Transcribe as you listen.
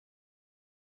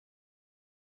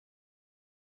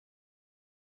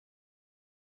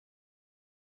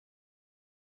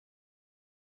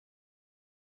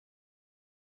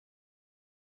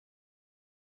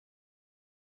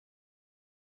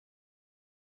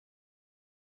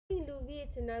Luvi,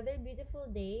 it's another beautiful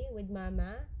day with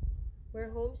Mama. We're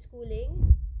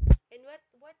homeschooling. And what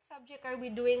subject are we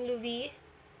doing, Luvi?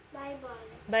 Bible.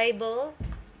 Bible.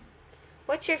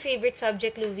 What's your favorite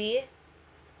subject, Luvi?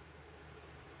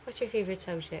 What's your favorite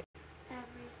subject?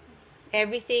 Everything.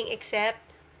 Everything except?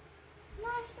 No,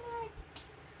 I still like,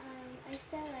 I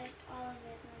still like all of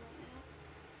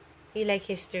it. You like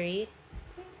history?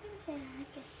 You can say I like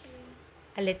history.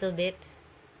 A little bit?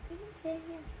 You can say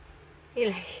yeah. You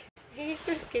like? You're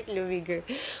so cute, Luvi girl.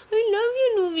 I love you,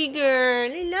 Luvi girl.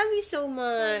 I love you so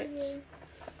much.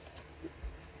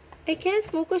 I can't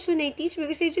focus when I teach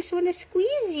because I just want to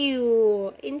squeeze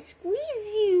you. And squeeze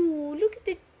you. Look at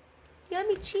the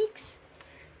yummy cheeks.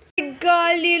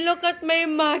 Golly, look at my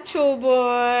macho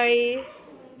boy.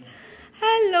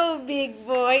 Hello, big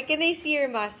boy. Can I see your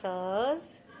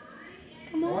muscles?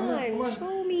 Come on,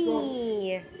 show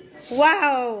me.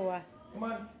 Wow. Come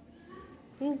on.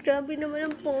 Ang grabe naman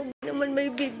ang pogi naman, my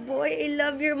big boy. I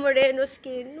love your moreno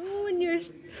skin. Oh, and your...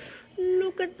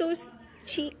 Look at those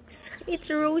cheeks.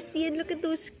 It's rosy and look at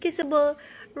those kissable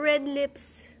red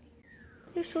lips.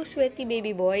 You're so sweaty,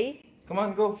 baby boy. Come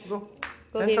on, go. Go,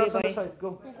 10 baby shots on boy. the side,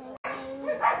 go.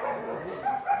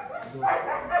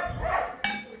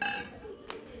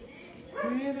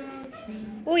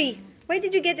 Uy, why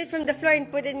did you get it from the floor and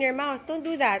put it in your mouth? Don't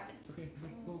do that. Okay,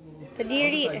 go.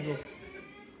 Kadiri.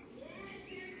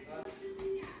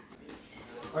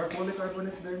 Our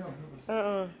polycarbonate's there now.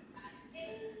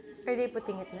 Are they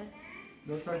putting it na?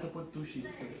 Don't try to put 2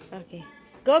 sheets there. Okay.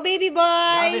 Go, baby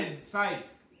boy! Gavin, side.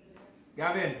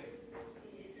 Gavin.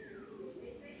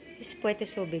 This puwet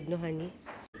is so big, no, honey?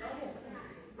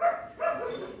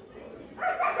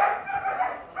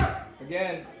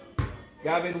 Again.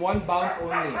 Gavin, 1 bounce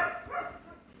only.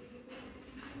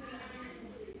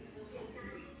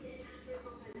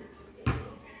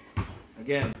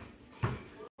 Again.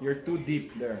 You're too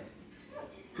deep there.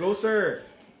 Closer.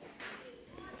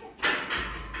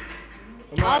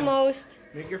 Come on. Almost.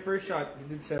 Make your first shot. You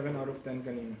did 7 out of 10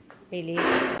 kanina. Really?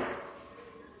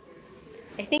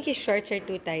 I think his shorts are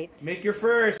too tight. Make your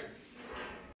first.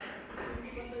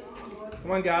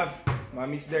 Come on, Gav.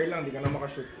 Mommy's there lang. Di ka na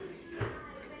makashoot.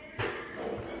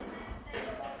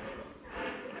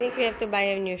 I think we have to buy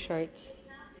him new shorts.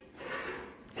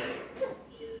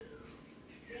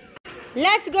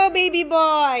 Let's go, baby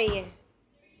boy!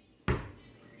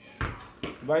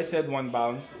 I said 1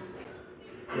 bounce.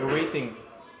 You're waiting.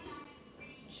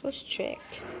 So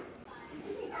strict.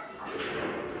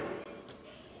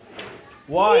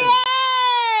 1.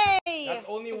 Yay! That's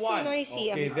only I'm 1. So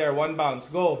noisy. Okay, there. 1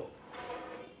 bounce. Go.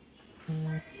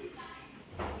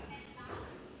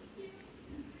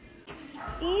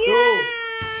 Yeah!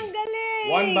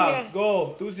 Galing! 1 bounce.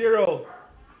 Go. 2-0.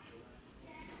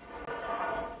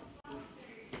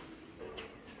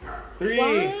 3.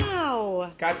 Wow!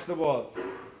 Catch the ball.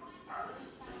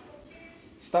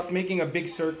 Stop making a big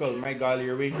circle. My golly,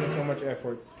 you're wasting so much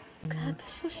effort. Grabe,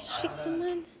 so strict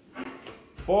naman.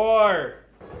 4.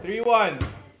 3-1.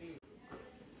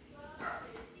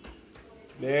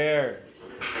 There.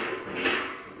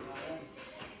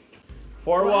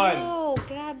 4-1. Wow,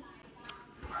 grabe.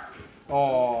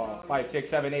 Oh, 5, 6,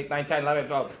 7, 8, 9, 10, 11,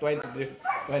 12, 20,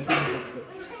 20 minutes.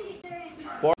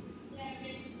 4.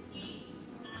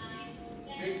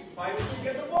 6, 5, 2,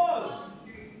 get the ball.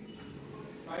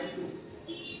 5-2.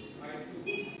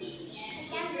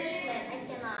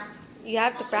 You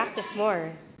have to practice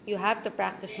more. You have to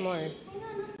practice more.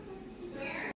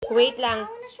 Wait lang. I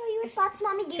want to show you what shots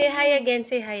mommy gave Say me. hi again.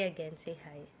 Say hi again. Say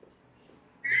hi.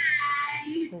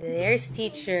 There's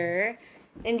teacher.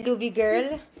 And Luby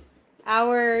girl.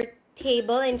 Our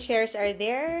table and chairs are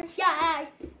there. Yeah.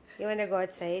 You wanna go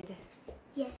outside?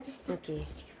 Yes. Okay.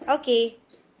 Okay.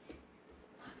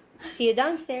 See you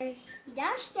downstairs.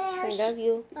 Downstairs. I love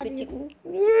you. Love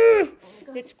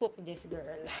Let's cook this, girl.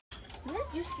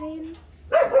 Let's just rain.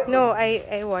 No,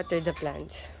 I water the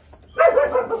plants.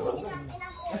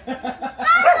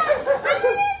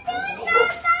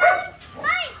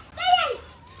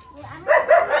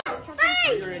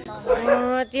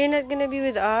 What? You're not gonna be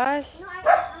with us?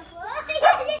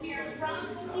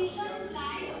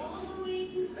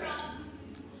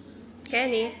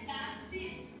 Kenny?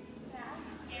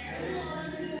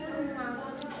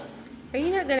 Are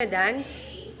you not gonna dance?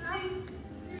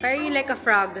 Or are you like a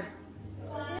frog?